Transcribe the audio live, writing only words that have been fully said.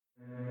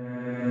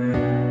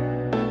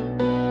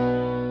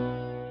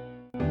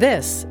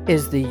This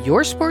is the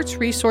Your Sports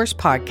Resource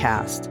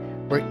Podcast,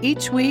 where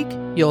each week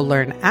you'll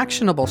learn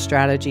actionable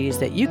strategies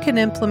that you can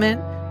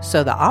implement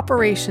so the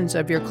operations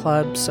of your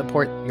club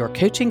support your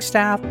coaching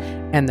staff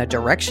and the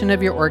direction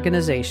of your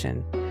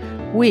organization.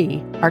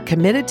 We are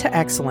committed to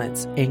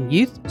excellence in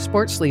youth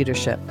sports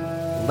leadership.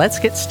 Let's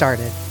get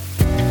started.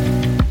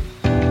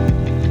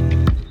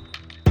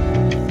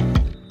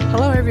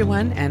 Hello,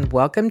 everyone, and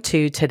welcome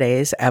to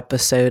today's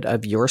episode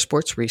of Your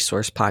Sports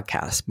Resource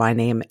Podcast. My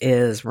name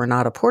is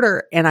Renata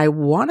Porter, and I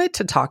wanted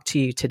to talk to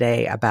you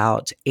today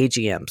about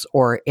AGMs,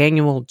 or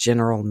Annual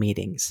General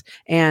Meetings,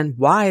 and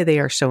why they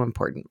are so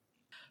important.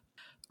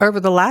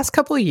 Over the last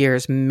couple of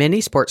years,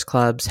 many sports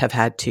clubs have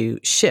had to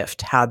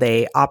shift how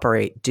they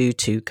operate due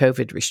to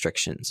COVID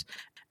restrictions.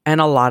 And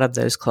a lot of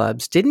those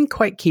clubs didn't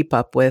quite keep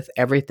up with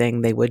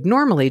everything they would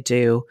normally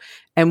do.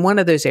 And one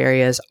of those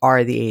areas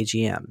are the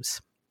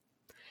AGMs.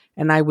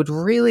 And I would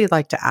really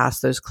like to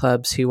ask those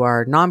clubs who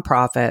are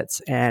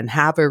nonprofits and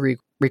have a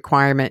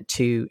requirement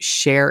to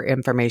share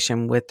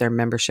information with their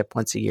membership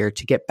once a year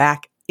to get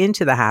back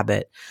into the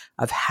habit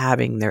of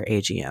having their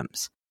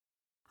AGMs.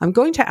 I'm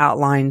going to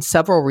outline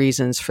several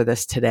reasons for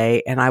this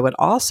today, and I would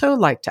also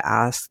like to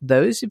ask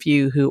those of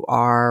you who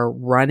are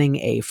running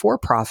a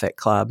for-profit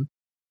club,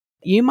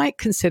 you might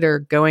consider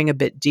going a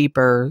bit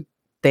deeper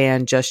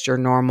than just your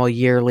normal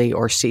yearly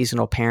or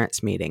seasonal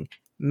parents meeting.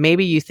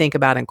 Maybe you think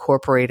about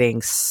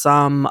incorporating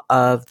some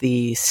of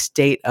the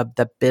state of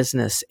the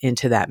business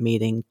into that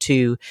meeting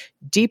to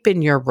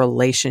deepen your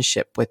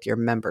relationship with your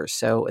members.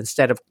 So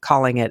instead of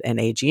calling it an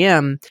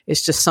AGM,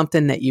 it's just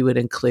something that you would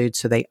include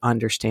so they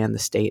understand the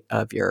state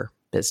of your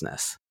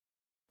business.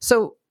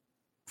 So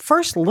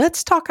first,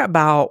 let's talk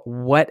about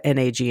what an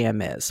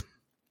AGM is.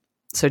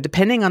 So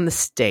depending on the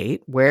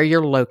state, where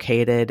you're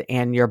located,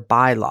 and your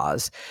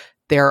bylaws,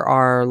 there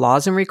are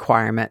laws and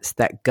requirements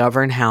that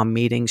govern how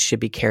meetings should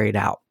be carried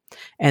out.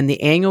 And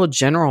the annual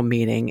general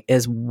meeting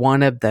is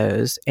one of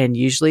those and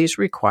usually is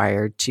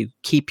required to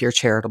keep your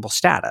charitable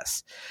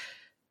status.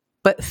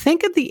 But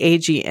think of the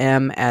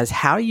AGM as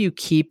how you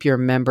keep your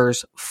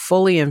members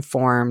fully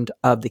informed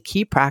of the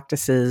key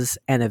practices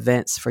and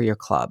events for your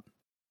club.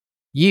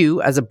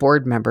 You, as a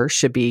board member,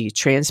 should be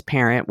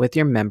transparent with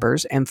your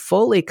members and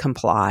fully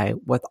comply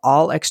with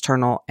all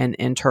external and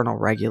internal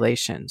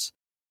regulations.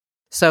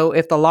 So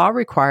if the law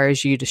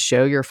requires you to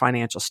show your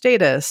financial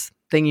status,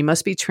 then you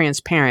must be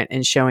transparent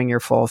in showing your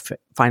full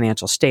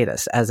financial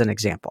status, as an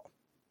example.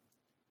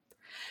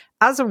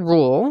 As a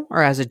rule,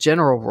 or as a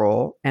general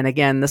rule, and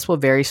again, this will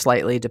vary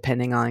slightly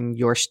depending on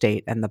your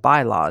state and the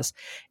bylaws,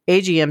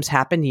 AGMs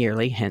happen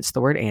yearly, hence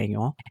the word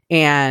annual,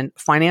 and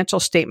financial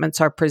statements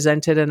are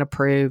presented and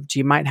approved.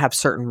 You might have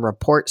certain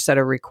reports that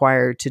are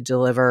required to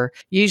deliver.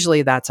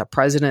 Usually that's a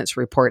president's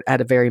report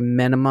at a very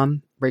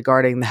minimum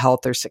regarding the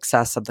health or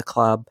success of the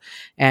club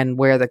and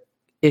where the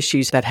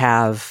issues that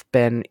have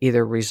been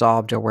either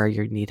resolved or where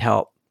you need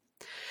help.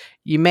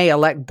 You may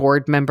elect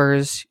board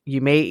members.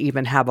 You may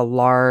even have a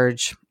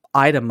large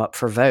item up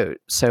for vote.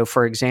 So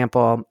for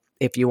example,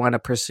 if you want to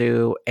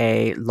pursue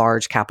a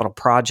large capital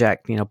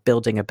project,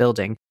 building a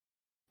building,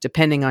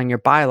 depending on your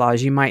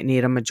bylaws, you might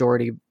need a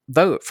majority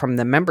vote from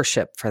the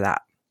membership for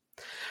that.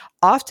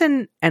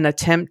 Often an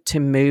attempt to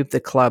move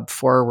the club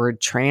forward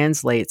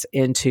translates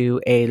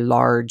into a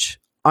large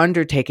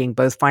undertaking,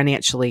 both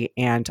financially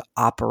and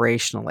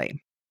operationally.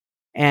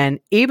 And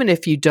even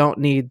if you don't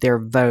need their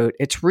vote,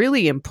 it's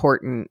really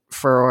important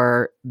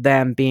for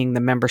them, being the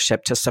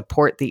membership, to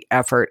support the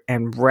effort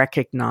and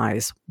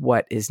recognize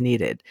what is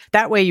needed.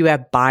 That way you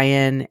have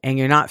buy-in and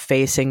you're not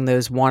facing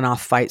those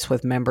one-off fights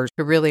with members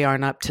who really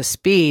aren't up to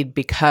speed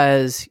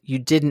because you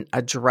didn't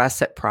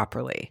address it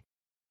properly.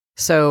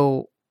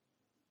 So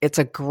it's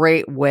a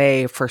great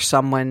way for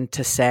someone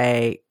to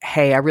say,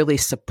 hey, I really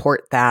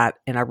support that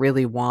and I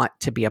really want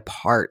to be a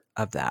part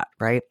of that,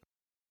 right?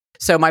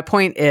 So my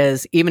point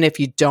is, even if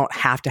you don't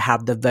have to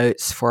have the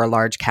votes for a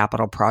large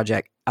capital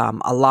project,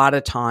 a lot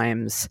of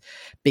times,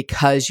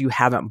 because you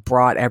haven't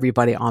brought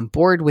everybody on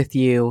board with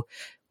you,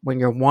 when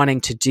you're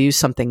wanting to do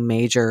something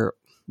major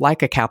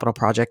like a capital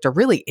project or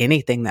really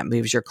anything that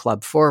moves your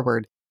club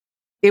forward,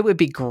 it would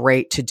be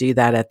great to do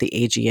that at the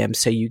AGM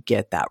so you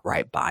get that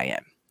right buy-in.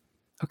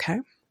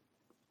 Okay?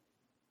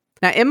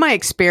 Now, in my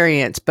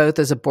experience, both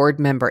as a board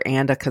member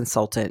and a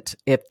consultant,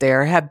 if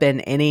there have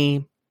been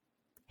any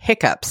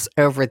hiccups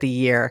over the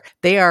year,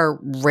 they are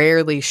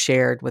rarely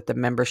shared with the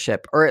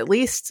membership, or at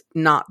least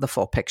not the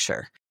full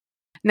picture.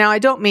 Now, I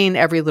don't mean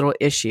every little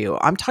issue.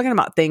 I'm talking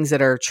about things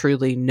that are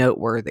truly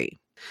noteworthy.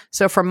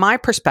 So from my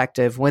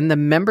perspective, when the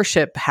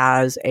membership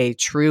has a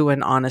true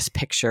and honest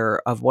picture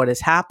of what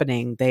is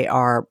happening, they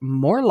are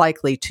more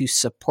likely to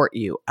support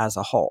you as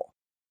a whole.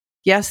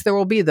 Yes, there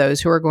will be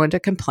those who are going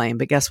to complain,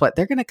 but guess what?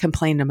 They're going to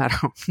complain no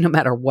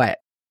matter what.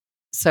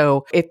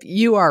 So if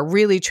you are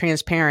really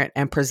transparent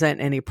and present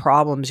any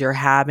problems you're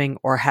having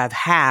or have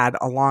had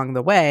along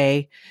the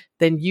way,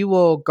 then you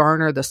will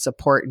garner the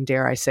support and,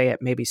 dare I say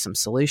it, maybe some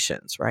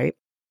solutions, right?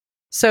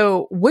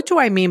 So what do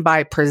I mean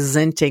by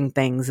presenting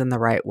things in the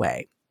right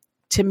way?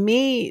 To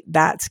me,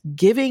 that's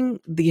giving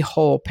the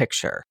whole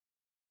picture.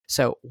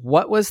 So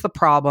what was the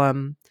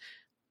problem?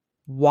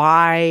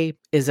 Why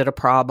is it a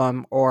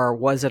problem, or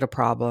was it a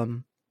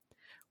problem?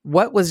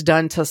 What was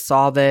done to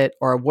solve it,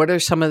 or what are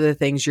some of the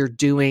things you're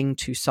doing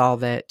to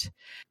solve it?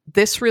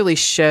 This really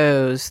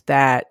shows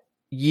that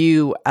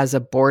you as a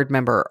board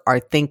member are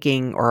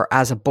thinking, or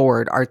as a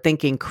board are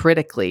thinking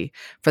critically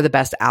for the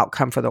best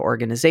outcome for the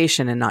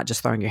organization and not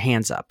just throwing your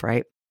hands up,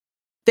 right?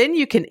 Then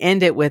you can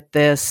end it with,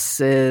 this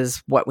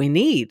is what we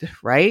need,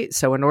 right?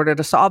 So in order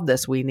to solve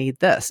this, we need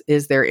this.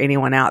 Is there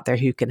anyone out there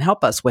who can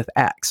help us with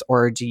X?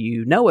 Or do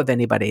you know of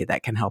anybody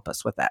that can help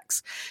us with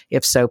X?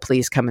 If so,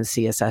 please come and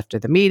see us after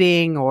the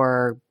meeting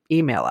or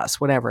email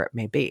us, whatever it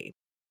may be.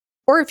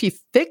 Or if you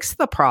fix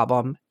the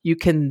problem, you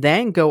can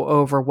then go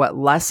over what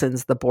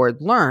lessons the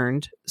board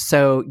learned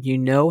so you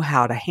know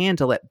how to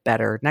handle it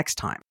better next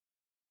time.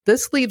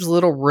 This leaves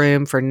little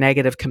room for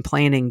negative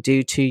complaining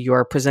due to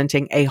your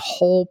presenting a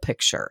whole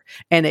picture,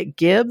 and it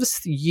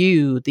gives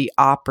you the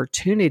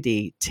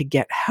opportunity to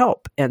get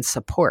help and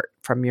support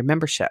from your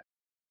membership.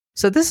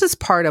 So this is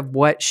part of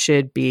what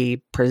should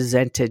be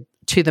presented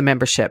to the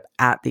membership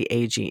at the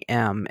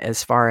AGM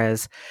as far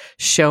as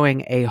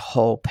showing a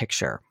whole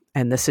picture.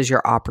 And this is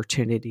your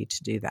opportunity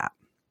to do that.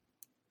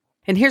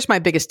 And here's my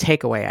biggest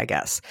takeaway, I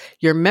guess.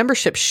 Your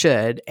membership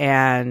should,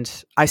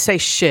 and I say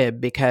should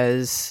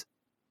because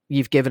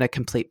you've given a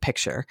complete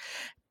picture.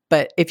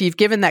 But if you've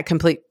given that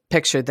complete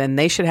picture, then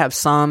they should have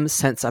some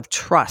sense of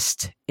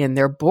trust in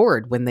their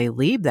board when they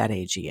leave that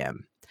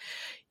AGM.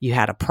 You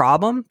had a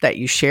problem that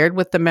you shared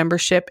with the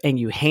membership and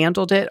you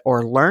handled it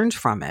or learned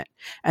from it.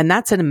 And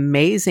that's an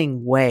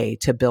amazing way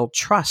to build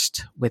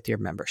trust with your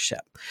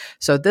membership.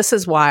 So this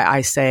is why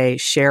I say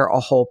share a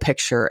whole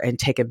picture and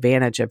take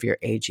advantage of your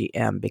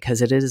AGM,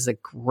 because it is a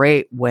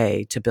great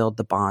way to build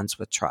the bonds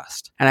with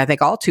trust. And I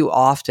think all too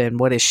often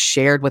what is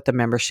shared with the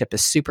membership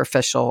is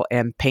superficial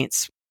and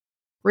paints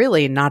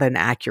really not an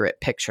accurate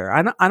picture.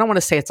 I don't want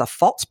to say it's a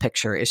false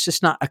picture. It's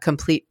just not a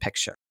complete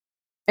picture.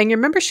 And your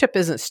membership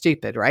isn't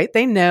stupid, right?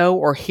 They know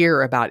or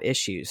hear about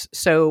issues.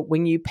 So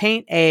when you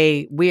paint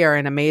we are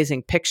an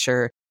amazing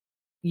picture,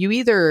 you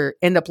either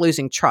end up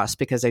losing trust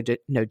because they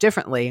know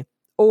differently,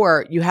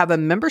 or you have a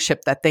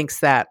membership that thinks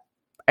that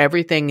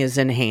everything is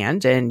in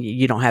hand and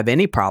you don't have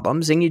any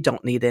problems and you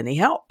don't need any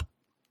help.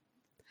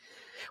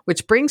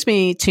 Which brings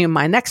me to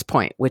my next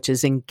point, which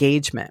is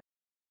engagement.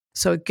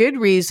 So a good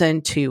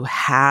reason to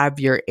have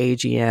your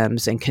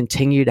AGMs and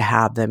continue to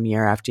have them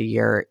year after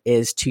year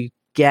is to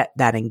get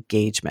that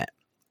engagement,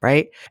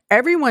 right?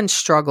 Everyone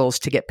struggles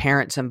to get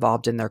parents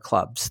involved in their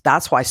clubs.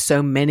 That's why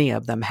so many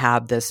of them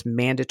have this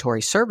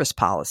mandatory service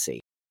policy.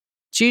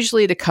 It's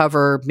usually to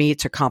cover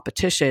meets or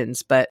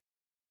competitions, but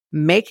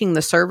making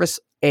the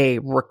service a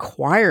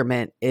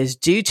requirement is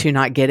due to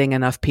not getting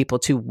enough people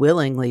to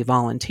willingly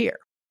volunteer.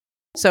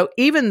 So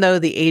even though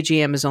the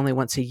AGM is only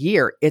once a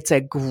year, it's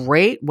a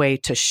great way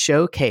to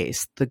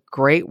showcase the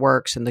great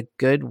works and the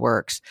good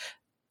works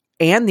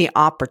and the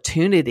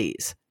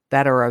opportunities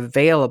that are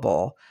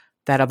available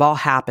that have all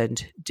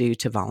happened due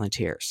to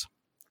volunteers.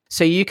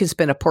 So you can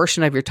spend a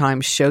portion of your time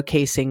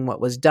showcasing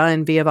what was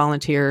done via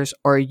volunteers,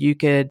 or you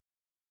could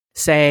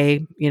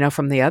say,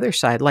 from the other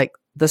side, like,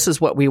 this is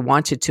what we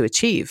wanted to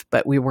achieve,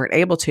 but we weren't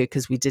able to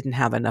because we didn't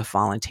have enough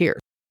volunteers.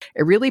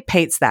 It really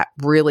paints that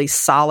really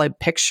solid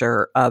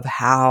picture of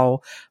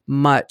how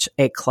much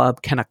a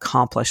club can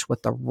accomplish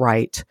with the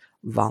right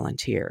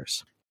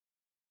volunteers.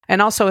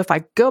 And also, if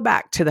I go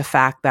back to the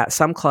fact that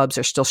some clubs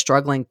are still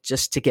struggling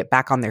just to get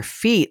back on their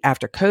feet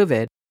after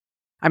COVID,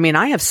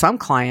 I have some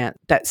client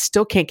that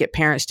still can't get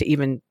parents to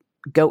even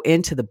go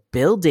into the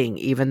building,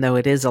 even though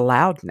it is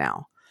allowed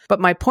now.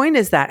 But my point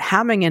is that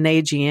having an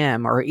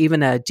AGM or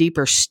even a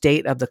deeper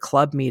state of the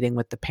club meeting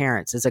with the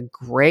parents is a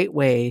great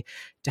way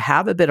to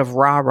have a bit of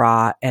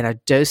rah-rah and a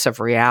dose of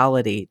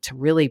reality to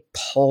really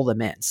pull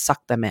them in,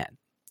 suck them in.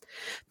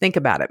 Think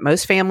about it.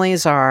 Most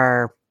families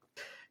are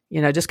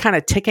just kind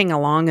of ticking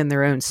along in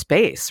their own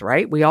space,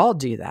 right? We all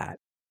do that.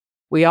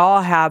 We all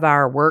have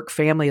our work,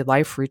 family,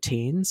 life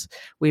routines.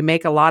 We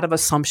make a lot of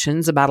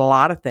assumptions about a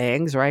lot of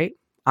things, right?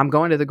 I'm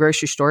going to the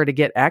grocery store to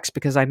get X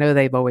because I know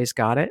they've always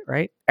got it,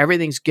 right?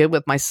 Everything's good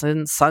with my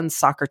son's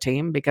soccer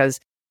team because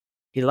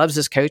he loves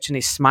his coach and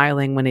he's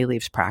smiling when he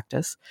leaves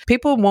practice.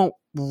 People won't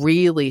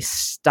really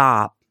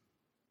stop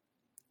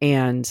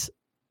and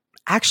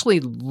actually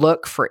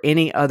look for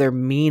any other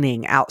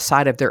meaning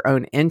outside of their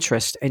own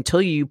interest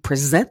until you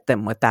present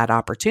them with that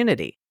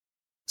opportunity.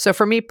 So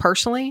for me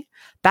personally,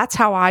 that's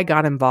how I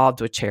got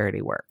involved with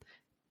charity work.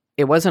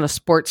 It wasn't a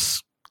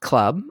sports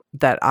club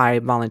that I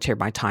volunteered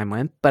my time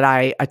with, but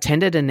I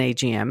attended an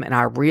AGM and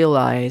I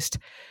realized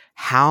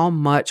how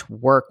much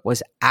work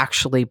was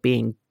actually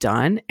being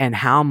done and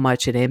how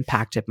much it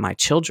impacted my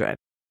children.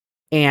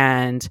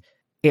 And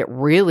it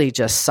really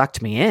just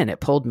sucked me in.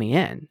 It pulled me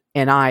in.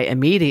 And I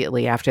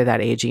immediately after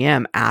that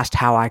AGM asked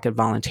how I could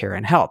volunteer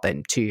and help.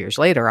 And 2 years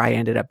later, I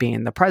ended up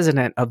being the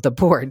president of the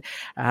board.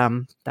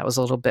 That was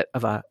a little bit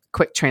of a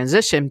quick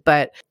transition.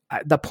 But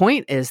the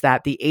point is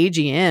that the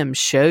AGM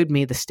showed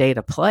me the state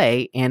of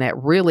play and it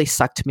really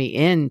sucked me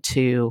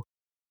into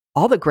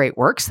all the great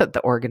works that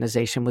the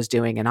organization was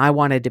doing, and I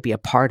wanted to be a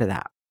part of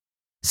that.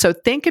 So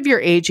think of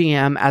your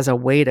AGM as a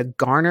way to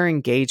garner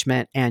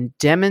engagement and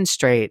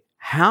demonstrate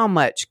how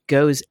much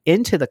goes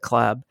into the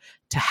club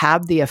to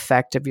have the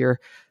effect of your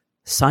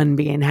son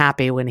being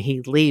happy when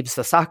he leaves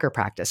the soccer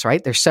practice,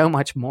 right? There's so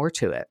much more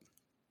to it.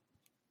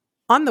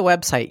 On the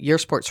website,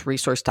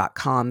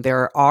 yoursportsresource.com,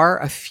 there are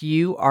a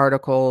few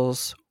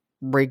articles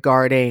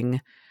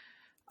regarding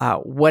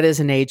what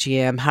is an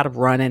AGM, how to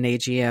run an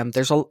AGM.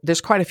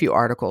 There's quite a few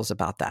articles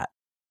about that.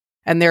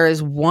 And there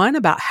is one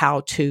about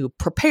how to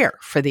prepare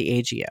for the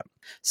AGM.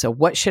 So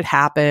what should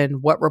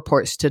happen, what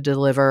reports to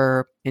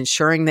deliver,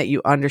 ensuring that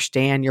you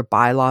understand your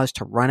bylaws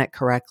to run it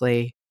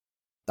correctly.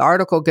 The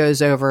article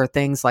goes over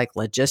things like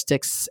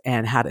logistics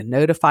and how to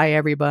notify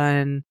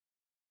everyone,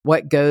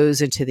 what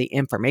goes into the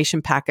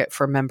information packet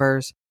for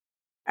members.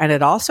 And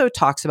it also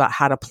talks about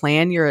how to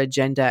plan your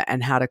agenda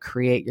and how to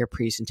create your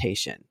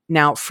presentation.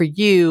 Now, for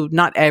you,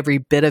 not every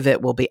bit of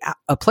it will be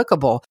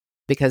applicable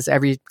because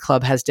every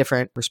club has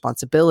different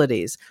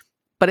responsibilities,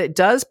 but it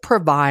does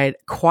provide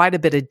quite a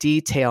bit of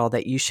detail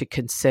that you should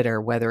consider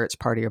whether it's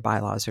part of your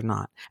bylaws or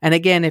not. And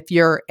again, if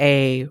you're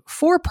a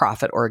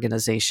for-profit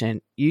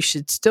organization, you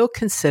should still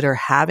consider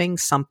having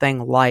something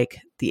like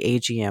the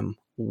AGM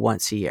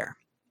once a year.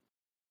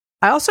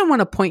 I also want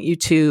to point you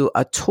to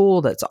a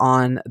tool that's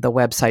on the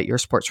website,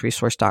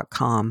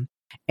 yoursportsresource.com,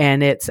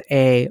 and it's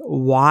a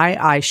why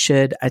I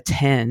should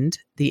attend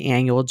the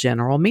annual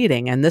general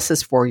meeting. And this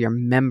is for your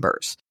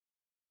members.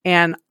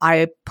 And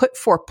I put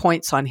 4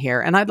 points on here,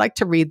 and I'd like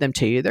to read them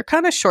to you. They're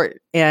kind of short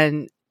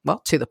and, well,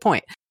 to the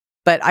point,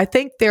 but I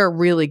think they're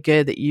really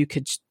good that you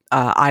could,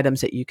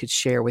 items that you could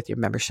share with your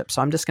membership.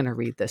 So I'm just going to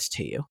read this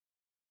to you.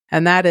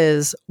 And that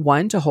is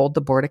 1, to hold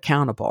the board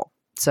accountable.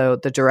 So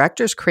the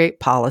directors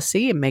create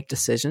policy and make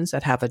decisions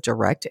that have a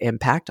direct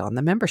impact on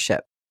the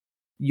membership.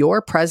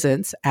 Your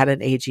presence at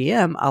an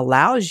AGM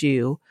allows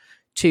you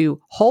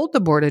to hold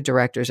the board of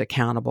directors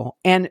accountable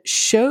and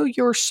show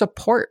your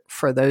support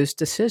for those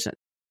decisions.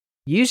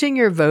 Using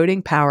your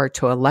voting power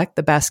to elect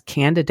the best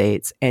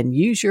candidates and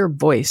use your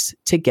voice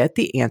to get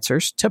the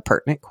answers to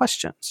pertinent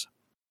questions.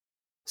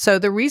 So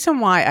the reason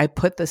why I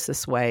put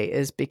this way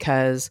is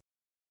because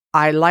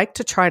I like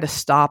to try to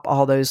stop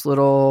all those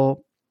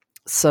little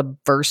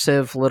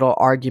subversive little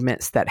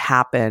arguments that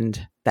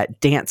happened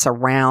that dance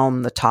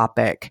around the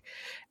topic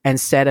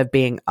instead of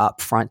being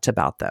upfront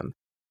about them.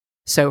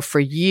 So for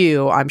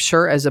you, I'm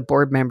sure as a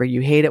board member,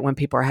 you hate it when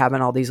people are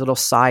having all these little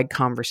side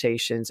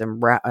conversations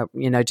and,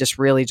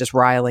 just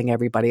riling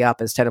everybody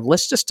up instead of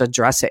let's just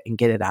address it and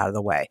get it out of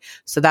the way.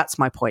 So that's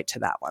my point to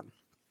that one.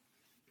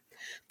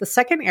 The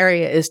second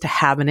area is to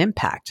have an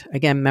impact.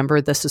 Again,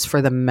 remember, this is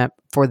for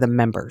the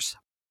members.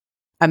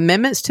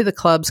 Amendments to the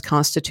club's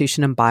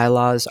constitution and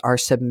bylaws are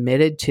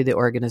submitted to the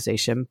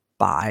organization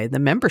by the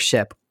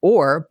membership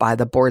or by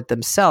the board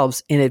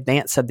themselves in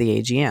advance of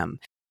the AGM.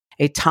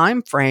 A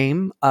time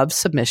frame of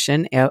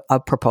submission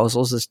of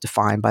proposals is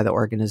defined by the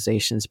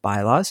organization's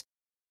bylaws,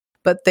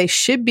 but they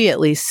should be at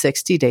least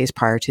 60 days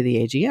prior to the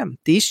AGM.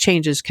 These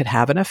changes could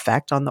have an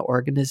effect on the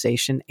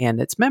organization and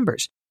its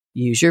members.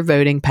 Use your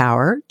voting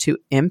power to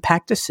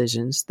impact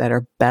decisions that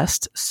are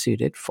best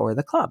suited for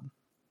the club.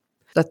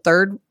 The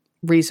third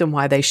reason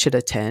why they should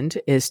attend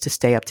is to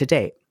stay up to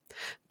date.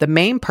 The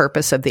main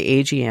purpose of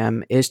the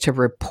AGM is to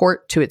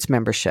report to its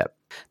membership.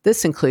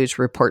 This includes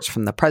reports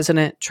from the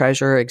president,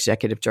 treasurer,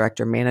 executive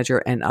director, manager,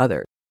 and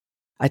others.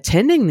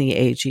 Attending the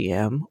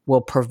AGM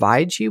will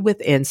provide you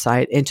with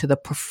insight into the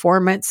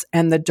performance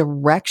and the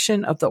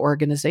direction of the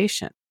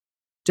organization.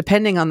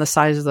 Depending on the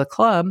size of the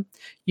club,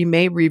 you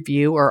may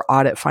review or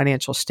audit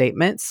financial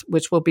statements,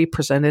 which will be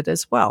presented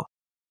as well.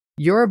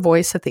 Your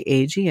voice at the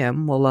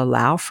AGM will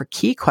allow for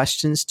key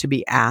questions to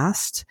be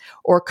asked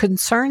or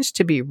concerns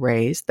to be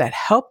raised that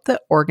help the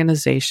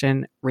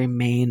organization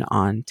remain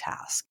on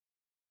task.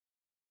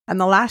 And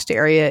the last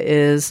area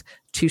is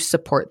to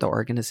support the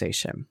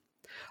organization.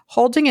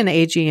 Holding an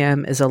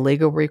AGM is a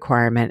legal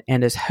requirement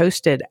and is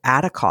hosted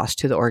at a cost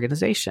to the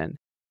organization.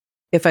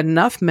 If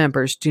enough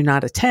members do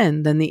not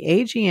attend, then the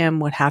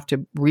AGM would have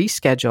to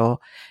reschedule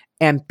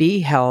and be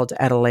held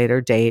at a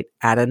later date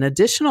at an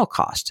additional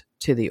cost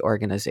to the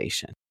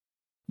organization.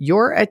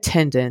 Your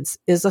attendance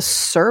is a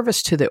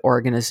service to the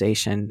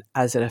organization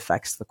as it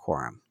affects the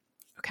quorum.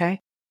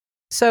 Okay?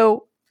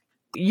 So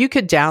you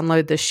could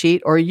download the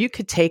sheet or you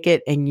could take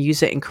it and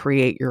use it and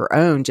create your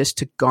own just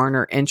to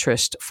garner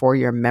interest for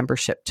your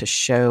membership to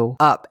show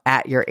up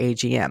at your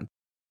AGM.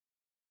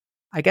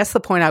 I guess the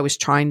point I was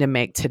trying to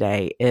make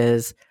today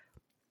is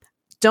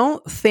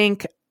don't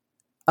think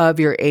of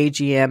your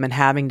AGM and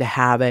having to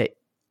have it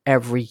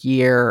every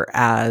year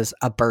as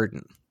a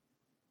burden.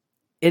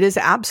 It is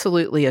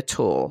absolutely a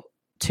tool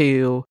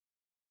to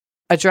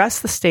address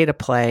the state of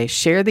play,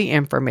 share the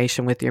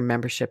information with your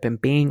membership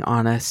and being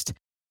honest.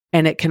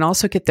 And it can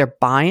also get their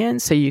buy-in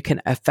so you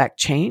can affect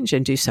change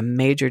and do some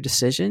major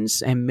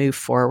decisions and move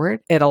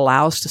forward. It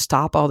allows to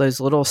stop all those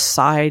little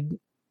side,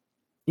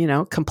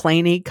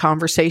 complaining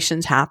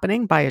conversations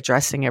happening by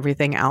addressing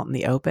everything out in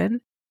the open.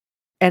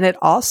 And it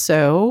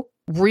also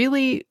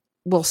really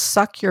will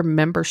suck your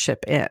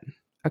membership in.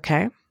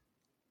 Okay.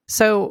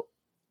 So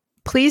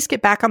please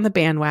get back on the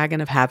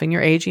bandwagon of having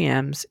your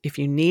AGMs. If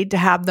you need to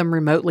have them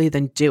remotely,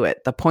 then do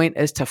it. The point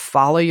is to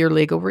follow your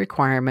legal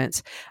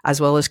requirements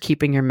as well as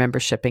keeping your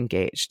membership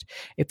engaged.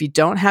 If you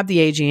don't have the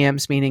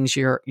AGMs, meaning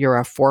you're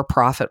a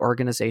for-profit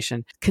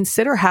organization,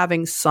 consider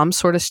having some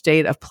sort of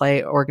state of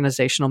play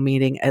organizational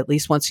meeting at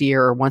least once a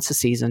year or once a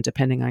season,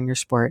 depending on your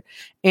sport.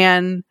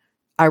 And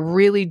I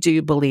really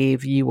do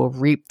believe you will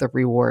reap the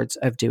rewards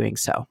of doing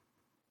so.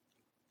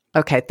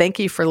 Okay, thank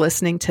you for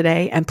listening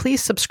today. And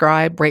please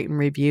subscribe, rate, and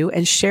review,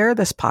 and share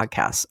this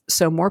podcast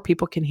so more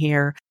people can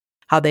hear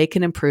how they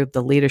can improve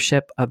the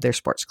leadership of their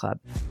sports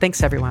club.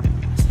 Thanks, everyone.